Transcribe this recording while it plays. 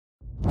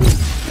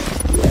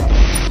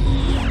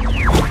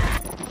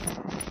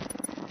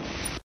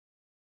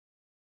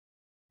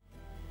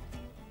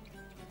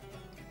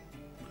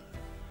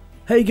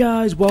Hey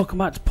guys, welcome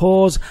back to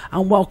Pause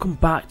and welcome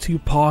back to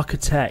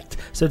Parkitect.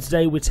 So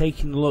today we're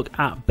taking a look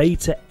at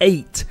Beta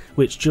 8,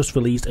 which just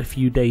released a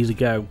few days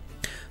ago.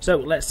 So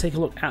let's take a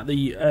look at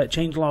the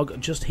changelog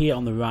just here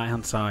on the right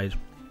hand side.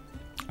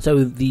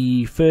 So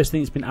the first thing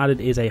that's been added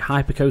is a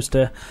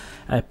hypercoaster,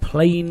 a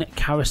plane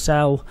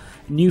carousel,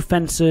 new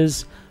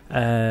fences,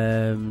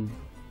 deco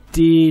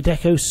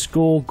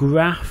score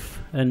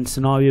graph and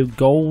scenario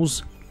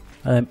goals,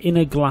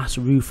 inner glass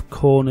roof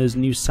corners,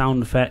 new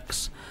sound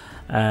effects,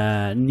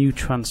 new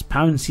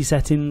transparency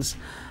settings,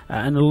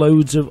 and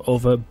loads of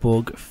other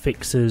bug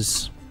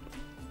fixes.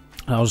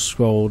 I'll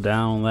scroll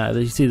down there.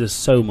 You see there's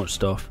so much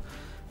stuff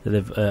that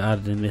they've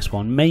added in this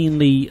one.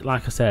 Mainly,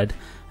 like I said,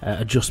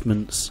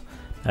 adjustments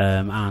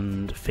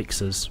and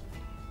fixes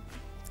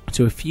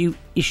to a few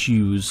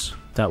issues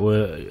that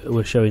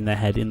were showing their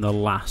head in the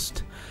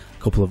last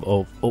couple of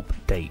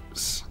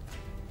updates.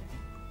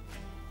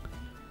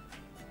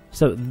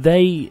 So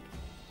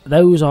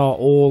those are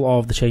all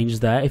of the changes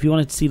there. If you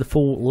wanted to see the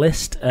full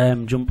list,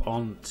 jump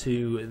on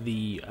to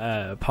the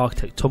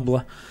Parkitect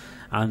Tumblr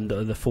and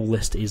the full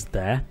list is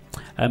there.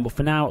 But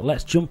for now,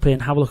 let's jump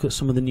in, have a look at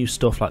some of the new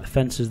stuff like the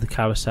fences, the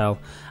carousel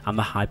and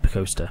the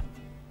hypercoaster.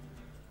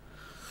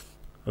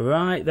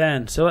 Right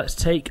then, so let's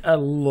take a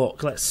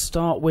look. Let's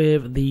start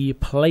with the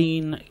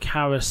plane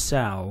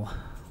carousel,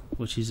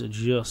 which is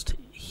just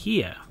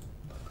here.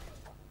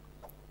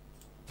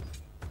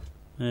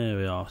 There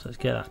we are. So let's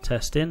get that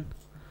test in.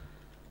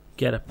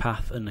 Get a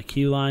path and a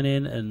queue line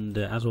in, and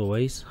as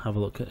always, have a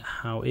look at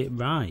how it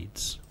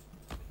rides.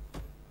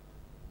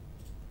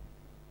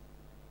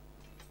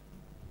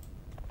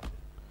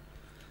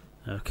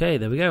 Okay,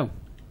 there we go.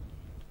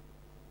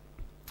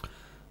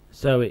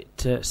 So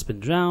it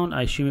spins round.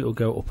 I assume it will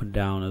go up and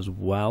down as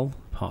well,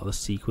 part of the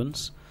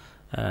sequence.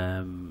 Let's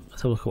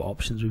have a look at what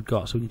options we've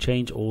got. So we can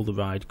change all the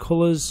ride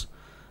colours.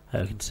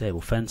 We can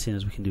disable fencing,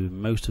 as we can do with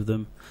most of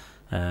them.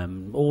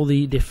 All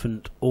the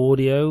different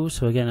audio.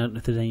 So again, I don't know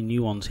if there's any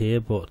new ones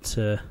here, but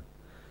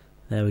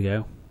there we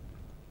go.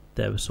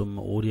 There are some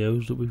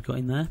audios that we've got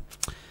in there.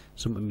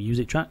 Some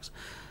music tracks.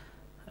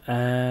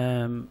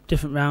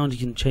 Different rounds, you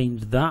can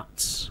change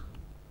that.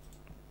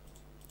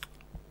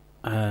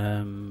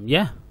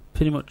 Yeah,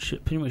 pretty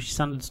much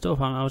standard stuff.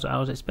 I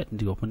was expecting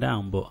to go up and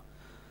down, but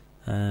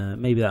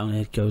maybe that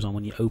only goes on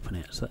when you open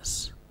it. So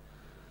let's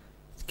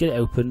get it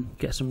open,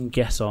 get some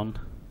guests on,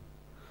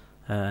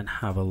 and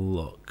have a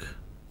look.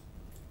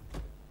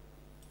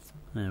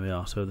 There we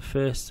are. So the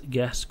first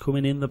guest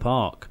coming in the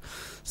park.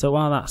 So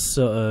while that's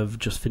sort of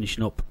just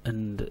finishing up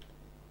and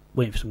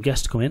waiting for some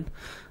guests to come in,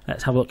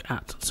 let's have a look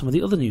at some of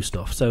the other new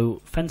stuff.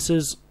 So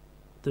fences.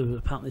 There was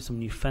apparently some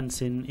new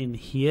fencing in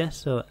here.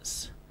 So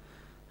let's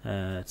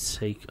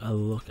take a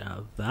look at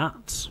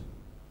that.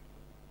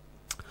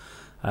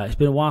 It's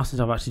been a while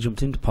since I've actually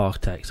jumped into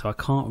Parkitect, so I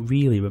can't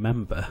really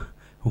remember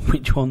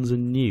which ones are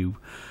new.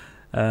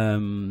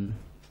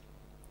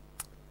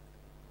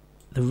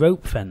 The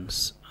rope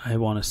fence, I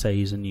want to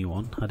say, is a new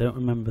one. I don't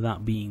remember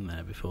that being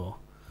there before.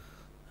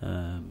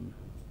 I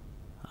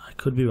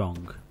could be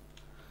wrong,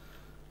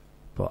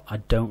 but I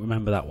don't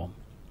remember that one.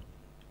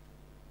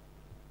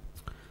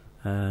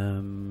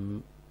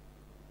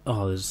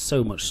 Oh, there's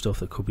so much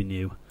stuff that could be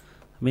new.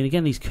 I mean,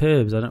 again, these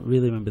curbs, I don't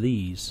really remember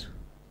these.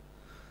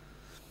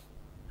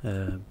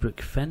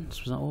 Brick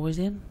fence, was that always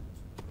in?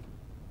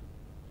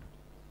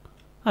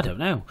 I don't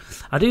know.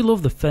 I do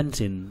love the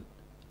fencing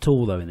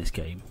tool though in this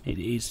game.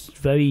 It's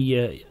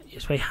very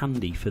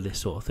handy for this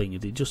sort of thing.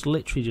 It just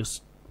literally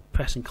just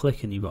press and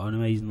click and you've got an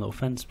amazing little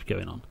fence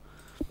going on.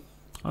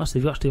 Oh, so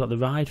you've actually got the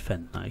ride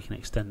fence now you can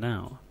extend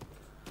out.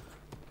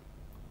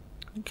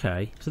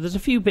 Okay, so there's a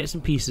few bits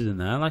and pieces in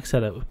there. Like I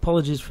said,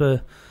 apologies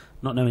for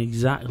not knowing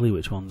exactly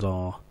which ones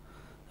are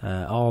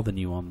the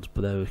new ones,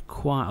 but there was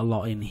quite a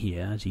lot in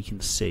here, as you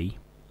can see.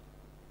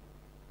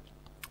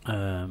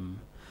 And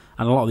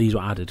a lot of these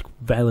were added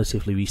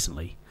relatively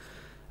recently.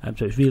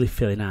 So it's really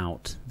filling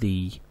out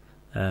the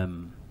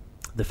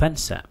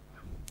fence set,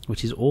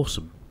 which is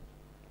awesome.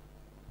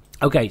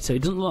 Okay, so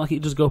it doesn't look like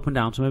it does go up and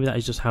down, so maybe that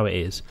is just how it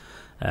is.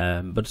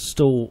 But it's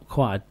still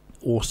quite an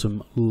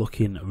awesome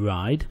looking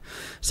ride.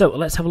 So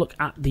let's have a look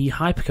at the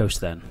hypercoaster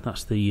then.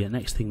 That's the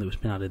next thing that was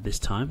been added this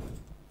time.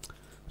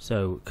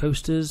 So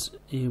coasters,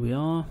 here we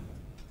are.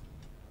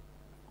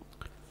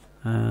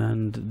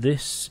 And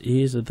this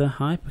is the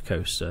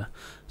hypercoaster.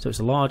 So it's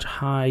a large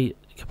high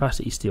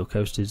capacity steel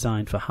coaster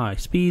designed for high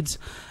speeds,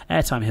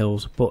 airtime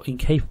hills, but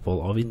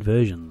incapable of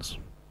inversions.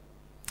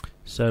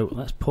 So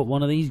let's put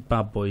one of these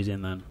bad boys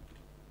in then.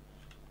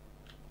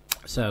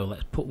 So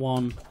let's put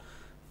one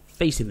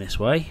facing this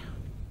way.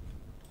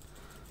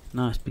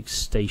 Nice big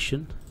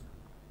station.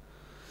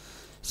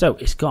 So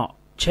it's got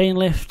chain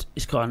lift,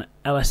 it's got an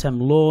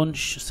LSM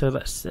launch, so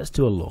let's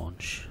do a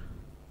launch.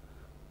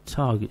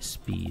 Target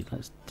speed,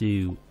 let's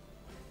do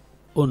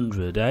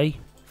 100, eh?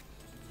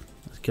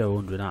 Let's go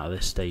 100 out of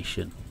this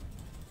station.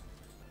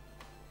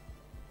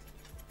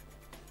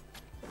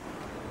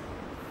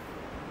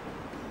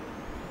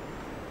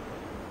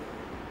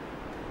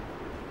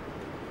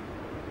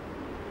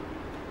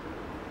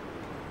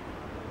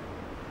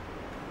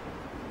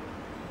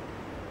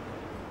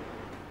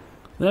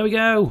 There we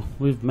go.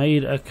 We've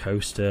made a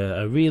coaster,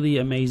 a really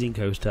amazing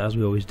coaster, as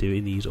we always do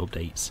in these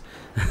updates.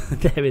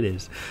 There it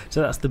is.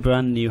 So that's the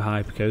brand new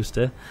hyper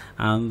coaster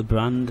and the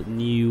brand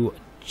new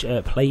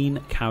plain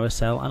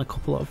carousel and a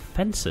couple of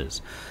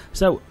fences.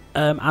 So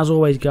as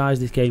always guys,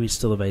 this game is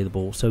still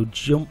available, so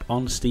jump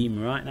on Steam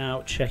right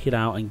now, check it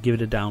out and give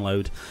it a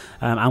download.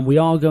 And we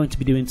are going to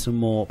be doing some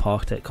more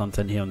Parkitect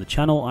content here on the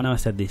channel. I know I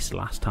said this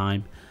last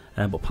time,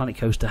 but Planet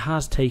Coaster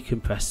has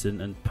taken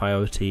precedent and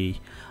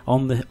priority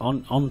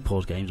on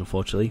pause games,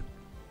 unfortunately.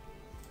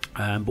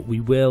 But we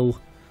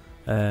will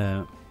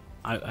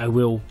I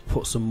will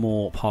put some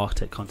more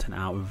Parkitect content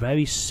out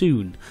very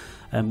soon,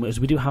 as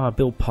we do have our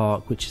build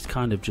park, which has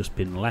kind of just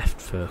been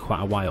left for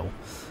quite a while.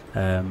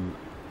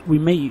 We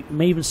may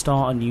even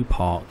start a new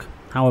park.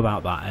 How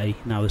about that, eh?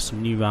 Now there's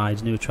some new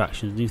rides, new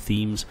attractions, new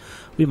themes.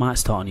 We might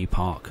start a new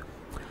park.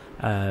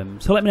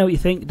 So let me know what you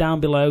think down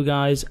below,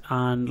 guys.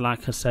 And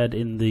like I said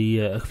in the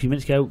a few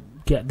minutes ago,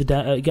 get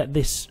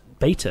this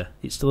beta.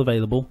 It's still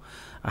available.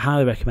 I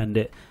highly recommend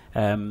it.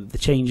 The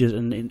changes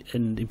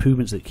and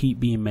improvements that keep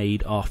being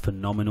made are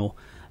phenomenal.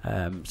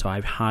 So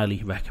I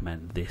highly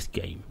recommend this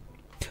game.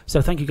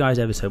 So thank you guys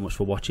ever so much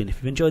for watching. If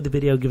you've enjoyed the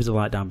video, give us a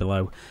like down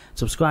below.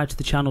 Subscribe to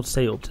the channel to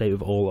stay up to date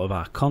with all of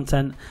our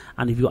content.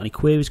 And if you've got any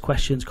queries,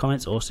 questions,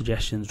 comments or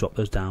suggestions, drop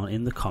those down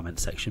in the comment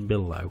section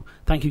below.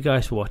 Thank you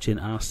guys for watching,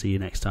 and I'll see you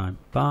next time.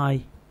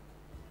 Bye.